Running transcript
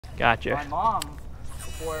Gotcha. My mom,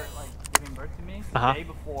 before like giving birth to me, the day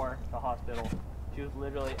before the hospital, she was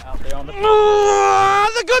literally out there on the. Oh,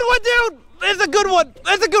 that's a good one, dude. That's a good one.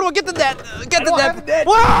 That's a good one. Get the net. Get the net.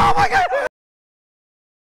 Whoa, oh my God.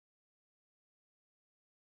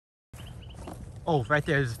 Oh, right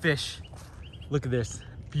there's a fish. Look at this.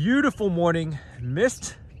 Beautiful morning.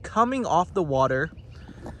 Mist coming off the water.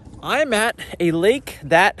 I'm at a lake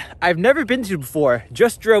that I've never been to before.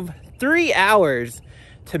 Just drove 3 hours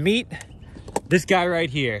to meet this guy right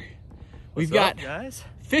here. We've got guys?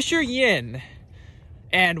 Fisher Yin,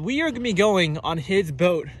 and we are gonna be going on his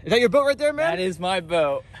boat. Is that your boat right there, man? That is my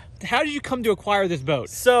boat. How did you come to acquire this boat?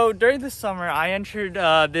 So during the summer, I entered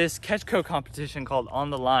this catch co competition called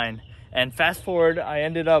On the Line. And fast forward, I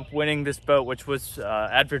ended up winning this boat, which was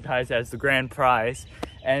advertised as the grand prize.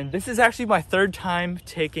 And this is actually my 3rd time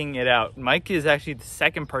taking it out. Mike is actually the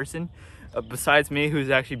 2nd person besides me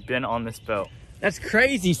who's actually been on this boat. That's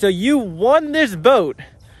crazy. So you won this boat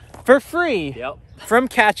for free. Yep. From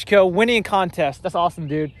Catch Co, winning a contest. That's awesome,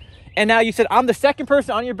 dude. And now you said I'm the 2nd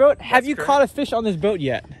person on your boat. Have you caught a fish on this boat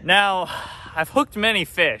yet? Now, I've hooked many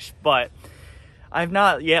fish, but I've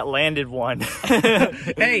not yet landed one.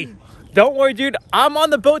 Hey. Don't worry, dude. I'm on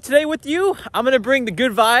the boat today with you. I'm going to bring the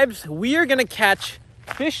good vibes. We are going to catch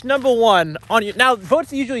fish number 1 on you. Now,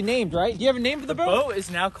 boats are usually named, right? Do you have a name for the boat? The boat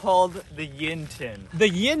is now called the Yin Tin. The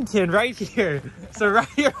Yin Tin right here. So right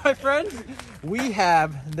here, my friends, we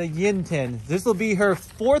have the Yin Tin. This will be her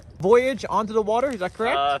 4th voyage onto the water. Is that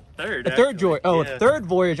correct? 3rd. A 3rd joy. Oh, yeah. A 3rd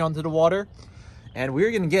voyage onto the water. And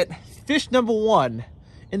we're going to get fish number 1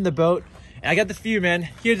 in the boat. And I got this for you, man.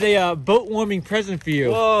 Here's a boat warming present for you.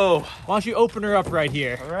 Whoa. Why don't you open her up right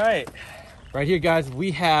here? All right. Right here, guys, we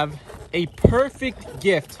have a perfect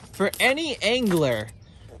gift for any angler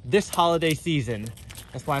this holiday season.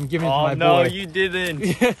 That's why I'm giving it to my boy. Oh, no, you didn't.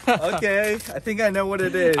 Okay, I think I know what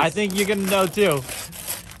it is. I think you're going to know, too.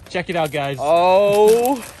 Check it out, guys.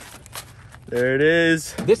 Oh, there it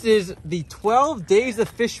is. This is the 12 Days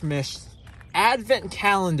of Fishmas Advent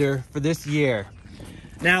Calendar for this year.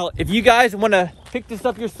 Now, if you guys want to pick this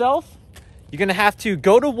up yourself, you're going to have to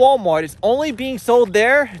go to Walmart. It's only being sold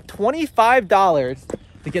there, $25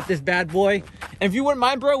 to get this bad boy. And if you wouldn't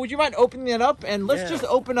mind, bro, would you mind opening it up? And let's just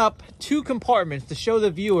open up 2 compartments to show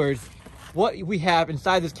the viewers what we have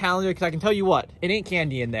inside this calendar, because I can tell you what, it ain't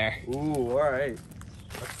candy in there. Ooh, all right.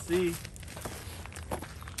 Let's see.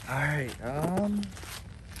 All right,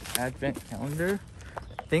 Advent calendar.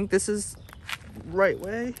 I think this is the right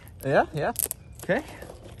way. Yeah, yeah. Okay.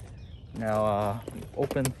 Now,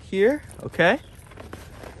 open here. Okay.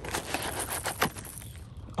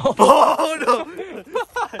 Oh no!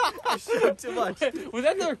 I showed too much. Was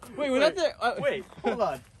that the? Wait, was that the? Wait, hold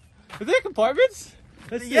on. Are there compartments?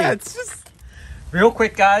 Let's see. Yeah, it's just. Real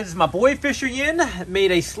quick, guys. My boy Fisher Yin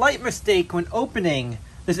made a slight mistake when opening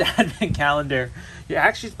this advent calendar. You're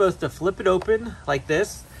actually supposed to flip it open like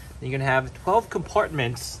this. And you're gonna have 12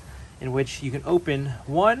 compartments in which you can open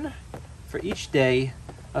 1 for each day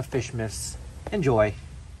of Fishmas. Enjoy.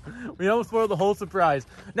 We don't spoil the whole surprise.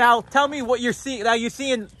 Now, tell me what you're seeing. Now, you're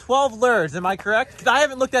seeing 12 lures, am I correct? Because I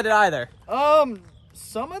haven't looked at it either.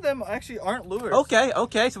 Some of them actually aren't lures. Okay,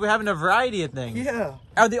 okay. So we're having a variety of things. Yeah.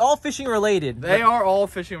 Are they all fishing related? They are all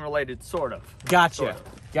fishing related, sort of. Gotcha. Sort of.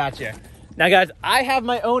 Gotcha. Now, guys, I have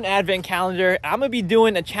my own advent calendar. I'm going to be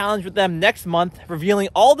doing a challenge with them next month, revealing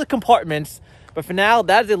all the compartments. But for now,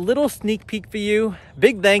 that is a little sneak peek for you.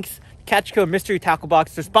 Big thanks, Catch Co Mystery Tackle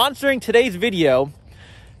Box, for sponsoring today's video.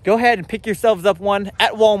 Go ahead and pick yourselves up one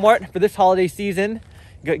at Walmart for this holiday season.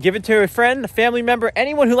 Give it to a friend, a family member,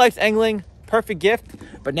 anyone who likes angling. Perfect gift.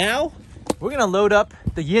 But now, we're going to load up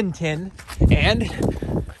the Yin Tin and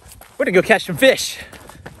we're going to go catch some fish.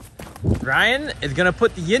 Ryan is going to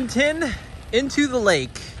put the Yin Tin into the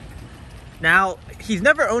lake. Now, he's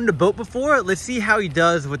never owned a boat before. Let's see how he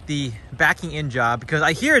does with the backing in job, because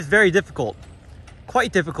I hear it's very difficult.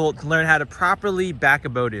 Quite difficult to learn how to properly back a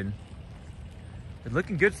boat in. It's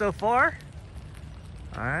looking good so far.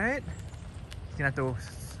 All right. He's gonna have to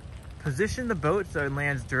position the boat so it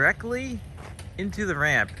lands directly into the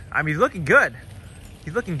ramp. I mean, he's looking good.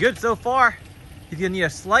 He's looking good so far. He's gonna need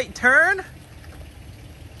a slight turn.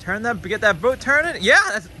 Turn that, get that boat turning. Yeah,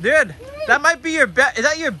 that's good. That might be your best. Is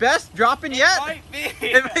that your best dropping yet?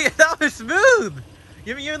 It might be. That was smooth.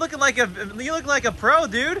 You're looking like a pro,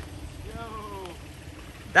 dude. Yo.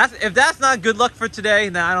 If that's not good luck for today,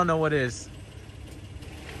 then I don't know what is.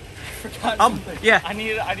 Forgot something. Yeah. I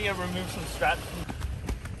need to remove some straps.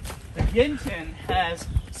 The Yin Tin has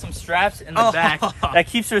some straps in the back that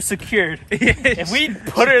keeps her secured. If we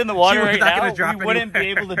put her in the water right now, we wouldn't be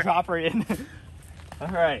able to drop her in. All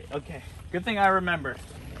right, okay. Good thing I remember.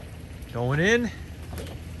 Going in.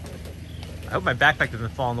 I hope my backpack doesn't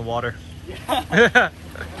fall in the water. Yeah.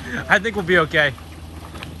 I think we'll be okay.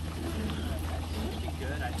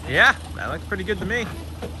 Yeah, that looks pretty good to me.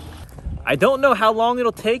 I don't know how long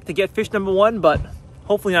it'll take to get fish number one, but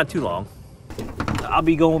hopefully not too long. I'll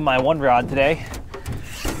be going with my one rod today.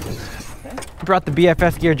 Brought the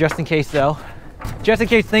BFS gear just in case though. Just in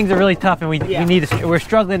case things are really tough and we're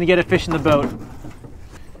struggling to get a fish in the boat.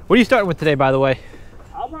 What are you starting with today, by the way?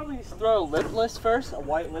 I'll probably just throw a lipless first, a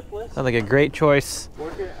white lipless. Sounds like a great choice.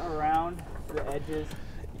 Work it around the edges.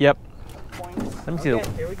 Yep. Points. Let me see.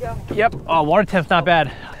 Here we go. Yep. Oh, water temp's not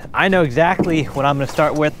bad. I know exactly what I'm going to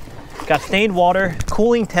start with. Got stained water,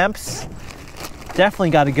 cooling temps. Definitely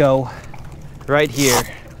got to go right here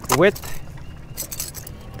with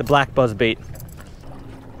the black buzzbait.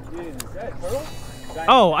 Dude, is that a turtle?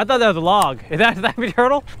 Oh, I thought that was a log. Is that a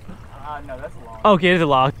turtle? No, that's a log. Okay, it is a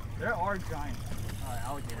log. There are giant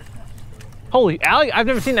alligator snapping turtles. Holy, I've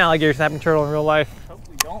never seen an alligator snapping turtle in real life. Hope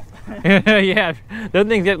we don't. Yeah, those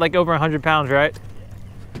things get like over 100 pounds, right?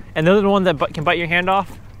 And those are the ones that can bite your hand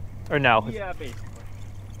off? Or no? Yeah, basically.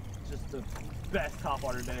 Just the best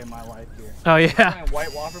topwater day of my life here. Oh yeah.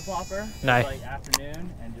 White whopper plopper. Nice. Like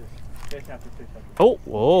afternoon and just fish after fish after fish. Oh,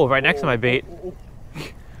 whoa, right next to my bait.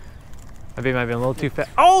 My bait might be a little too fast.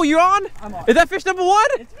 Oh, you're on? I'm on. Is that fish number one?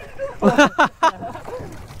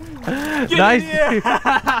 It's nice.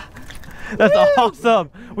 That's awesome.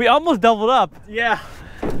 We almost doubled up. Yeah.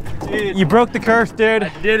 Dude. You broke the curse, dude.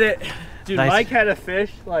 I did it. Dude, Nice. Mike had a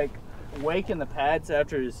fish like wake in the pads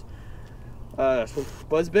after his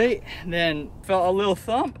buzzbait, and then felt a little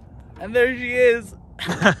thump, and there she is.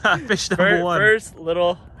 Fish number one. First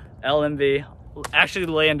little LMV actually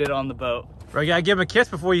landed on the boat. Bro, you gotta give him a kiss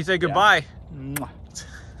before you say goodbye. Mwah.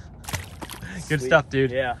 Good Sweet. stuff,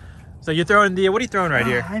 dude. Yeah. So you're throwing the, what are you throwing right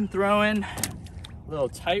here? I'm throwing a little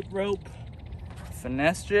tightrope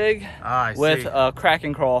finesse jig Ah, I with see. a crack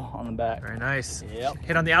and crawl on the back. Very nice. Yep.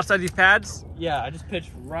 Hit on the outside of these pads? Yeah, I just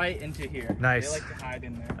pitched right into here. Nice. They like to hide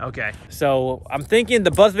in there. Okay. So I'm thinking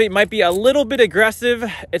the buzzbait might be a little bit aggressive.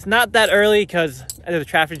 It's not that early because there's a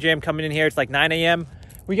traffic jam coming in here. It's like 9 a.m.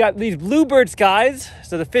 We got these bluebird skies,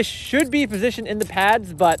 so the fish should be positioned in the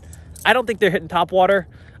pads, but I don't think they're hitting top water.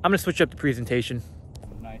 I'm gonna switch up the presentation.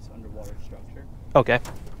 Nice underwater structure. Okay.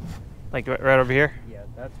 Like right over here? Yeah,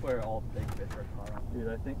 that's where all big fish are caught on. Dude,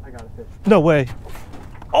 I think I got a fish. No way.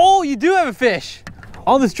 Oh, you do have a fish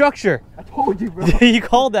on the structure. I told you, bro. You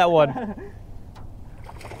called that one.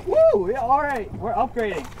 Woo! Yeah, all right. We're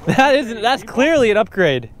upgrading. That's clearly an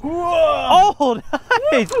upgrade. Whoa! Oh,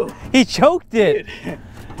 nice. He choked it. Dude.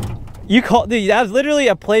 You called, dude, that was literally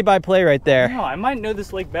a play-by-play right there. No, I might know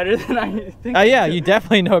this lake better than I think. Oh yeah, you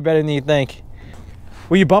definitely know it better than you think.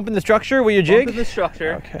 Were you bumping the structure with your jig? Bumping the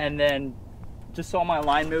structure, Okay. and then just saw my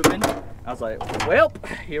line moving. I was like, well,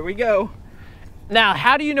 here we go. Now,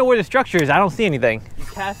 how do you know where the structure is? I don't see anything. You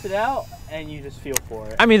cast it out, and you just feel for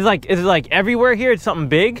it. I mean, is it like everywhere here? It's something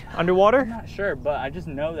big underwater? I'm not sure, but I just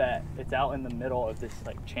know that it's out in the middle of this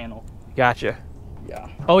like channel. Gotcha. Yeah.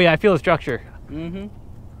 Oh yeah, I feel the structure. Mm-hmm.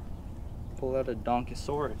 Pull out a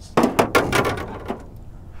Donkosaurus.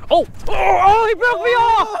 Oh, he broke me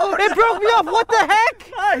off! It broke me off, what the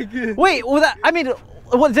heck? Wait, was that, I mean,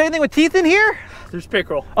 was there anything with teeth in here? There's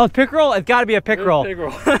pickerel. Oh, it's pickerel? It's gotta be a pickerel.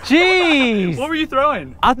 Pickerel. Jeez! What were you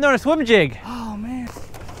throwing? I was throwing a swim jig. Oh man.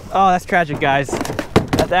 Oh, that's tragic, guys.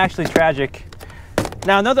 That's actually tragic.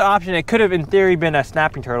 Now, another option, it could have, in theory, been a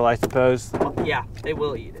snapping turtle, I suppose. Yeah, they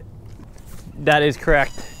will eat it. That is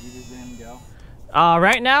correct. You just let them go.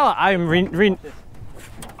 Right now, I'm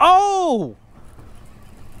Oh!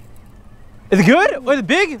 Is it good? Was it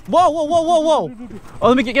big? Whoa, whoa, whoa, whoa, whoa. Oh,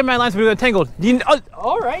 let me get my line so we don't get tangled.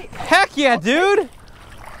 All right. Heck yeah, dude.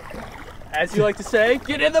 As you like to say,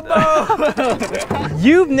 get in the boat.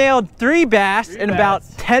 You've nailed 3 bass in about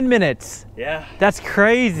 10 minutes. Yeah. That's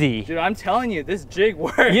crazy. Dude, I'm telling you, this jig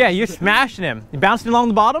works. Yeah, you're smashing him. You bouncing along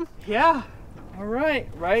the bottom? Yeah. All right.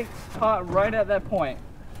 Caught right at that point.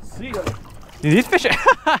 See ya. Dude, these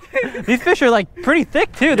fish are like pretty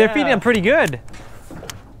thick too. They're feeding them pretty good.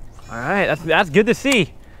 All right, that's good to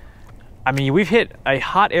see. I mean, we've hit a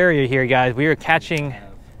hot area here, guys. We are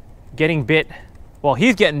getting bit. Well,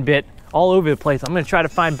 he's getting bit all over the place. I'm gonna try to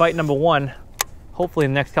find bite number 1, hopefully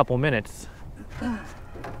in the next couple of minutes.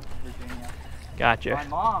 Gotcha. My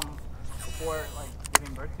mom, before like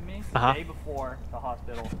giving birth to me, the day before the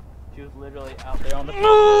hospital, she was literally out there on the.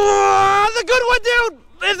 Oh, that's a good one, dude.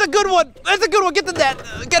 There's a good one. There's a good one. Get the net.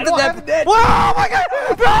 Get the net. Whoa, oh my God.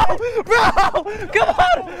 Bro. Come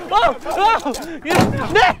on. Oh.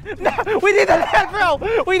 Net. We need the net, bro.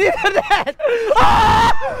 We need the net.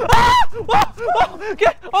 Whoa.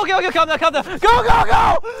 Okay, calm down. Go. Get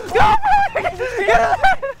it.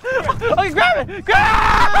 Okay, grab it.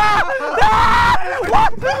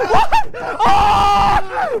 What?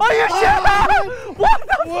 Oh, you shit. What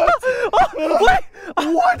the fuck? Wait.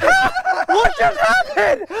 What just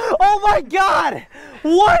happened? Oh my God!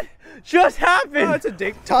 What just happened? Oh, it's a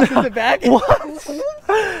dick. Toss in the back. What?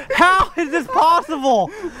 How is this possible?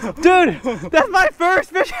 Dude, that's my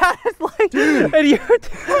first fish out of this lake. And you're...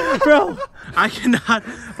 Bro, I cannot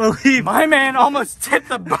believe... My man almost tipped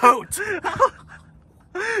the boat.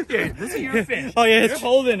 Dude, this is your fish. Oh yeah, you're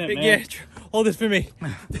holding it, man. Yeah, hold this for me.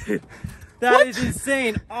 Dude, that is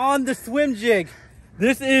insane. On the swim jig.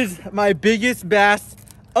 This is my biggest bass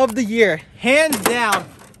of the year, hands down,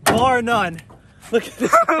 bar none. Look at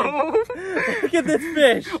this fish. Look at this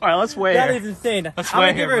fish. All right, let's weigh her. That is insane. Let's I'm weigh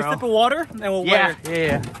gonna give her a bro. sip of water and we'll weigh her.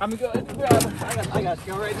 Yeah. I'm gonna go grab. I got to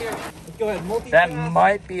go right here. Let's go ahead. That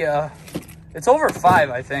might be a. It's over 5,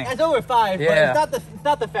 I think. It's over 5. Yeah. But it's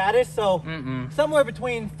not the fattest, so somewhere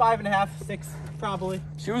between 5.5, 6 probably.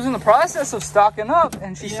 She was in the process of stocking up,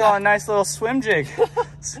 and she saw a nice little swim jig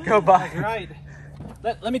go by. That's right.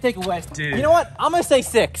 Let me take a weigh. Dude. You know what? I'm gonna say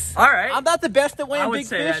 6. All right. I'm not the best at weighing big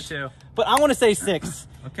fish. I would say that too. But I want to say 6.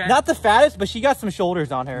 Okay. Not the fattest, but she got some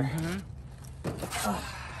shoulders on her.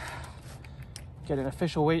 Get an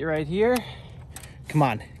official weight right here. Come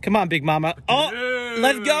on, big mama. Oh,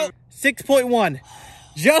 let's go. 6.1.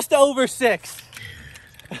 Just over 6.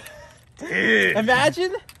 Dude.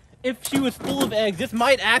 Imagine if she was full of eggs. This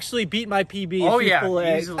might actually beat my PB. Oh if she's full of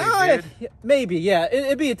eggs. easily, dude. Maybe, yeah.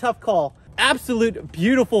 It'd be a tough call. Absolute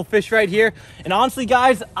beautiful fish right here. And honestly,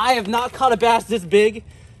 guys, I have not caught a bass this big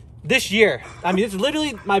this year. I mean, it's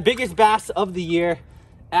literally my biggest bass of the year.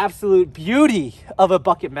 Absolute beauty of a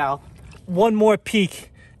bucket mouth. One more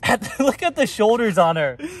peek. Look at the shoulders on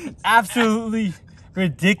her. Absolutely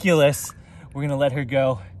ridiculous. We're gonna let her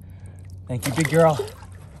go. Thank you, big girl.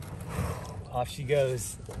 Off she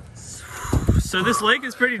goes. So this lake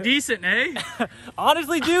is pretty decent, eh?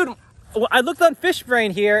 Honestly, dude, I looked on Fish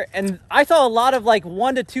Brain here and I saw a lot of like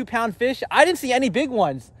 1 to 2 pound fish. I didn't see any big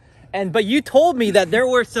ones. But you told me that there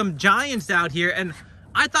were some giants out here, and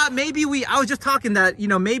I thought maybe I was just talking that, you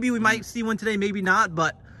know, maybe we might see one today, maybe not,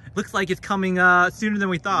 but looks like it's coming sooner than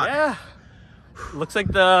we thought. Yeah. Looks like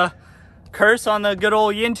the curse on the good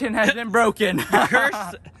old Yinton has been broken.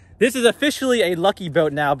 Curse. This is officially a lucky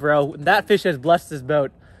boat now, bro. That fish has blessed this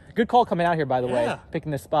boat. Good call coming out here, by the way,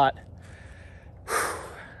 picking this spot.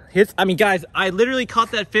 I mean, guys, I literally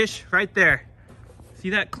caught that fish right there.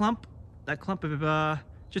 See that clump? That clump of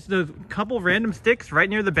just a couple random sticks right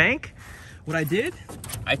near the bank. What I did,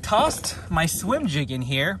 I tossed my swim jig in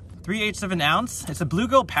here, 3/8 of an ounce. It's a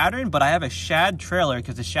bluegill pattern, but I have a shad trailer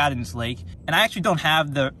because it's shad in this lake. And I actually don't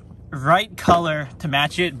have the right color to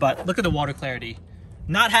match it, but look at the water clarity.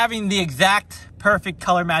 Not having the exact perfect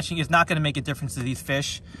color matching is not gonna make a difference to these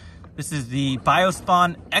fish. This is the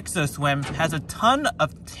BioSpawn Exo Swim. Has a ton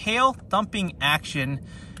of tail thumping action,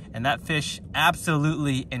 and that fish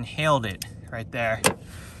absolutely inhaled it right there.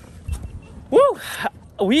 Woo!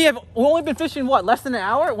 We've only been fishing, what, less than an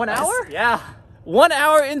hour? 1 hour? Yeah. 1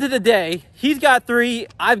 hour into the day. He's got 3,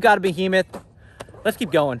 I've got a behemoth. Let's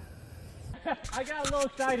keep going. I got a little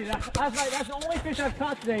excited. I was like, that's the only fish I've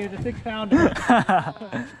caught today is a 6 pounder.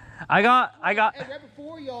 I got. Hey, right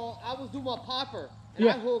before y'all, I was doing my popper, and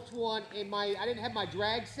I hooked one, and I didn't have my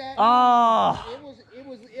drag set. Oh. It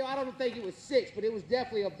was. I don't think it was 6, but it was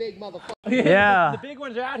definitely a big motherfucker. Yeah. The big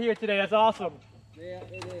ones are out here today. That's awesome. Yeah,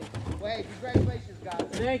 it is. Well, hey, congratulations, guys.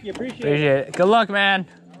 Thank you. Appreciate it. Good luck, man.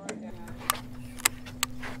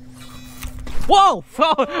 Whoa!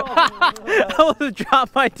 I almost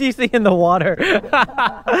dropped my TC in the water.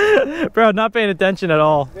 Bro, not paying attention at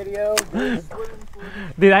all. Video.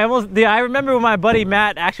 Dude, I remember when my buddy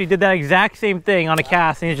Matt actually did that exact same thing on a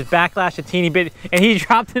cast, and he just backlashed a teeny bit, and he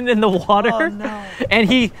dropped it in the water. Oh, no. And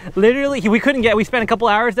he literally, we spent a couple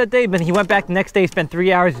hours that day, but he went back the next day, spent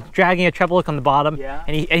 3 hours dragging a treble hook on the bottom,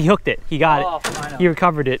 and he hooked it. He got it. He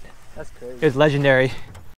recovered it. That's crazy. It was legendary.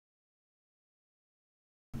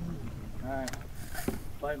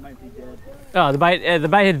 Bite might be dead. Oh, the bite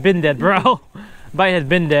has been dead, bro. Bite has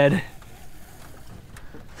been dead.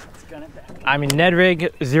 I mean, Ned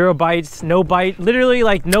rig, 0 bites, no bite. Literally,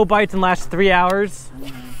 like, no bites in the last 3 hours.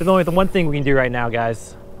 There's only the one thing we can do right now,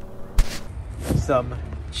 guys. Some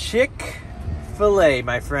Chick-fil-A,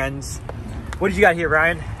 my friends. What did you got here,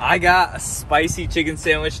 Ryan? I got a spicy chicken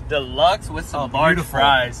sandwich deluxe with some large beautiful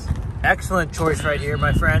fries. Excellent choice right here,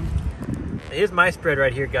 my friend. Here's my spread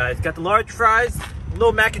right here, guys. Got the large fries, a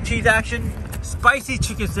little mac and cheese action, spicy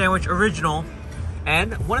chicken sandwich original,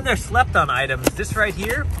 and one of their slept on items, this right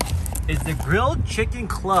here, is the grilled chicken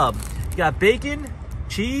club. You got bacon,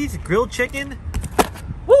 cheese, grilled chicken.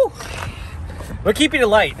 Woo! We're keeping it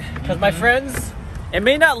light because my friends, it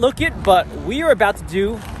may not look it, but we are about to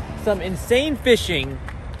do some insane fishing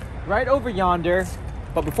right over yonder.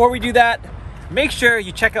 But before we do that, make sure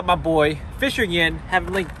you check out my boy Fishing In. Have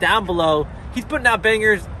him linked down below. He's putting out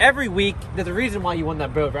bangers every week. There's a reason why you won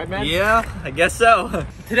that boat, right, man? Yeah, I guess so.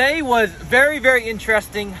 Today was very, very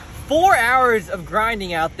interesting. 4 hours of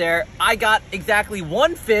grinding out there. I got exactly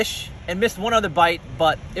 1 fish and missed 1 other bite,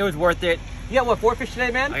 but it was worth it. You got what, 4 fish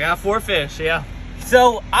today, man? I got 4 fish, yeah.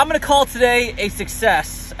 So I'm gonna call today a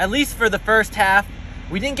success, at least for the first half.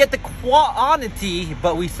 We didn't get the quantity,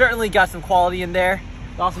 but we certainly got some quality in there.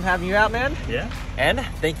 It's awesome having you out, man. Yeah. And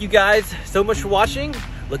thank you guys so much for watching.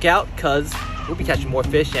 Look out, cause we'll be catching more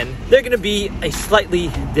fish and they're gonna be a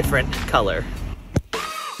slightly different color.